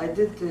I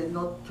did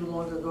not too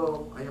long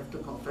ago, I have to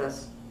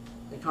confess,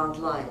 I can't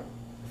lie.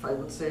 If I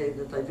would say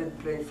that I didn't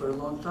play for a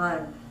long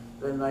time,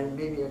 then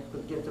maybe I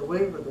could get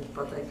away with it,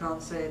 but I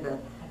can't say that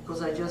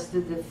because I just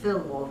did a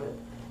film of it,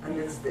 and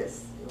it's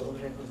this. You'll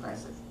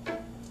recognize it.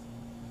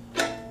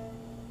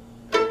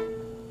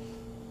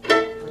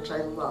 Which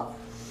I love.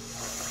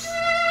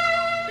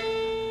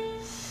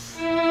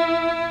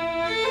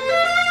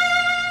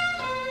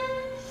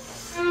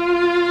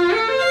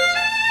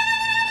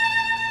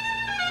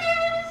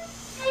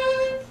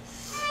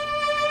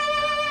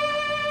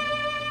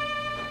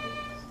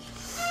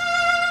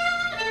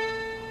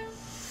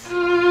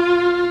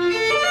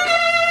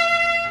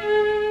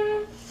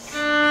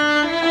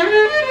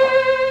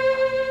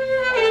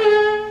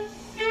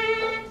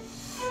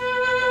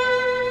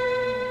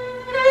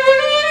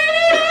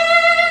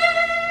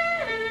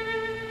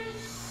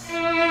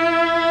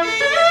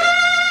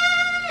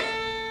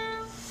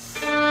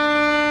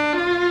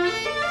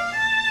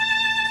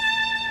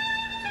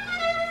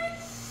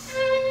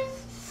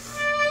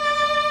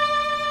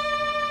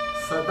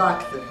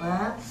 Seductive,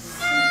 huh?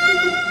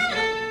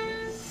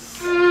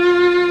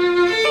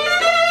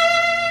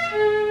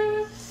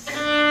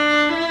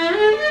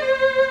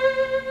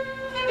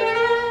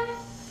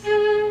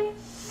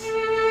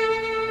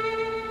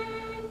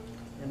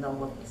 You know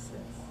what this is?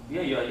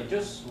 Yeah, I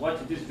just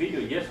watched this video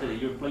yesterday.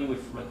 You're playing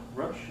with like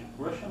Russian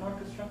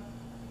orchestra?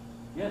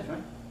 Yes,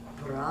 right?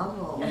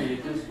 Bravo. Yeah, you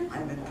just.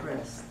 I'm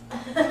impressed.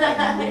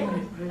 I'm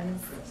really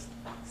impressed.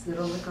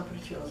 Sirona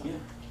Capricciosa. Yeah.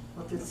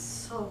 But it's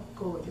so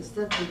gorgeous.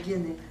 That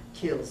beginning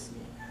kills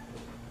me.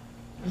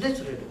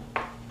 Literally.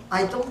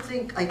 I can't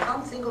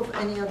think of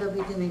any other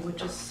beginning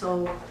which is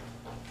so,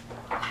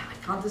 I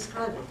can't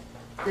describe it.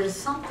 There is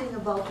something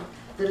about it.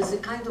 There is a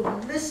kind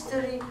of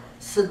mystery,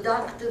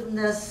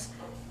 seductiveness,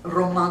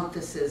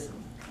 romanticism.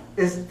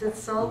 Isn't it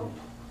so?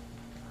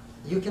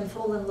 You can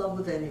fall in love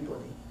with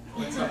anybody.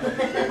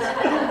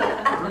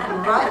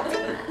 Right?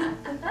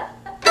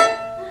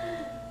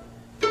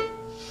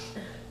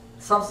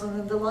 Something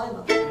in the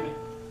lineup.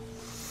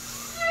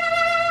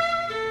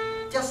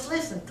 Just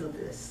listen to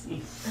this.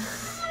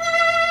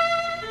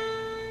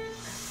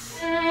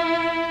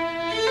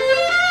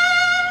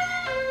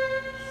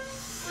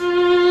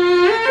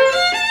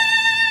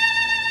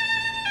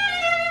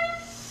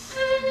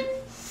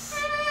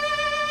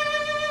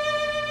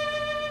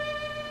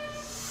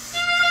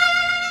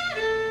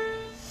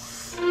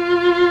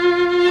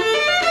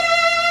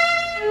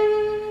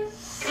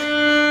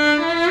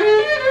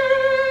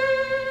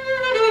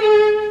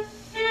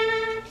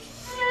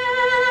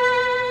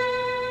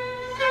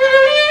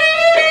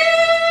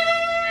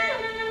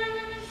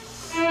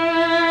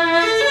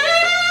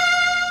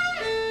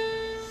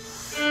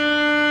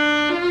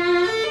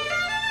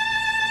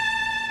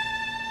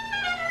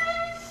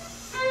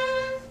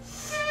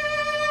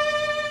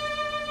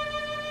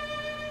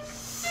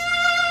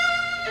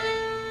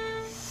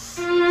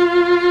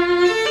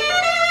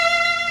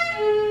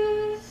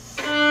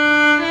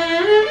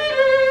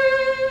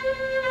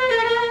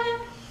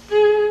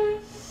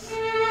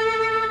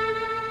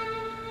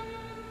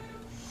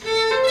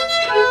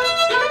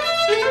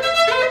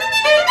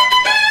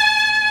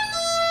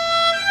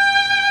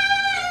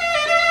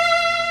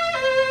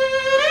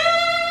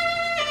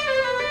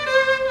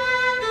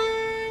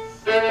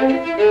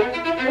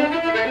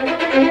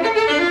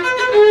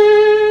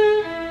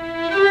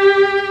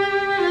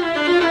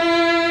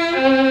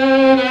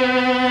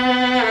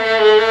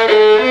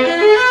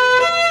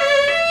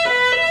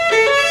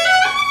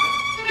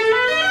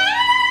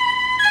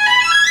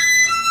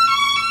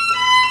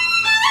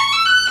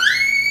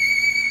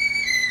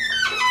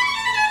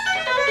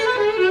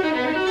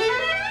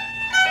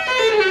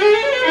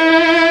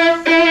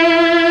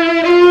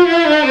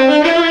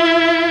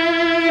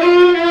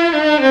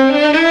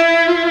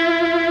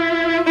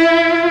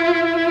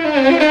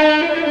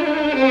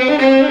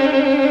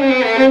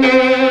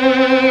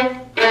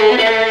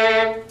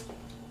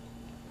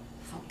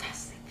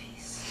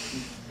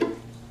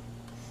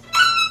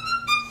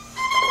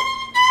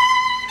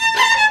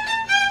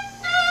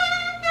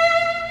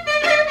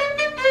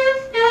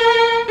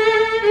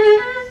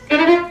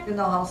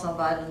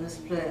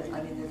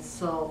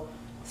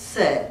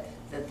 sad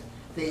that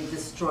they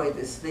destroy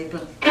this. They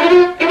don't.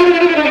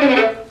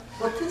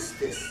 What is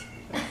this?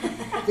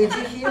 Did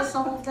you hear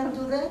some of them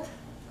do that?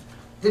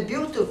 The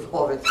beauty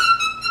of it.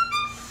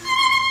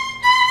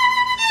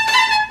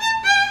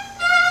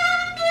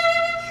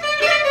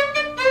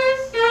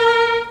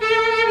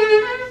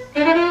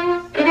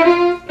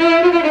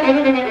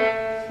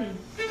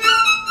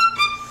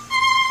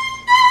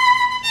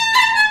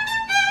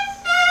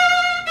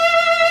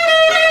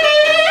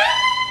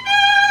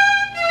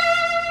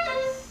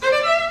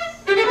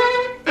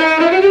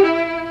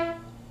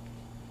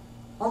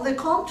 On the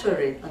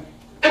contrary,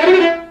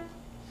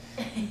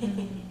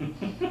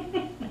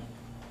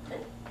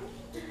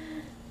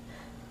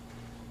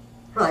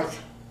 right.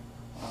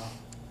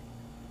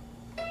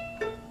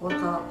 What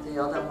are the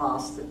other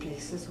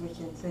masterpieces we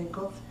can think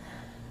of?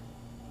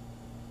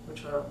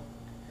 Which are,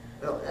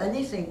 well,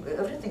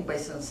 everything by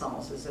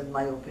Saint-Saëns is, in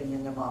my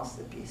opinion, a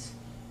masterpiece.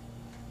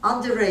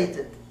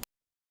 Underrated.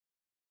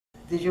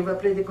 Did you ever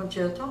play the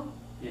concerto?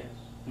 Yes.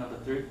 Number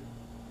 3.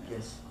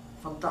 Yes.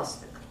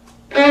 Fantastic.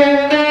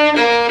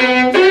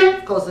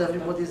 Because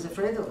everybody's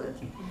afraid of it.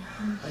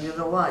 And you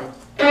know why?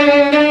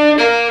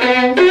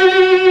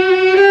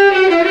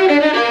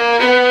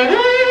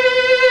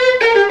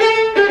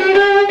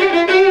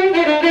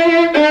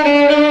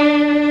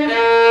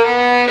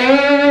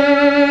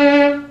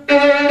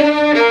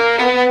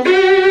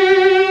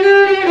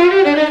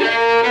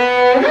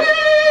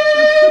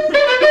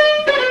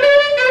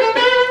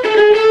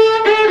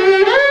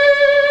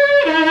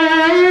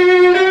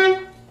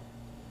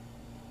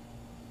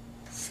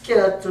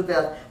 Scared to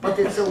death. But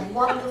it's a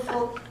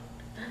wonderful...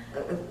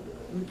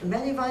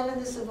 many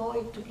violinists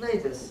avoid to play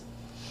this.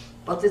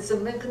 But it's a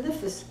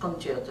magnificent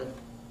concerto.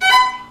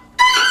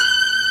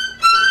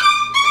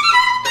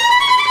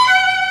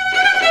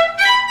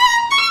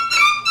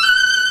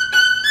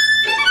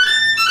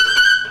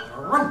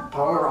 Rum,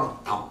 pa-rum.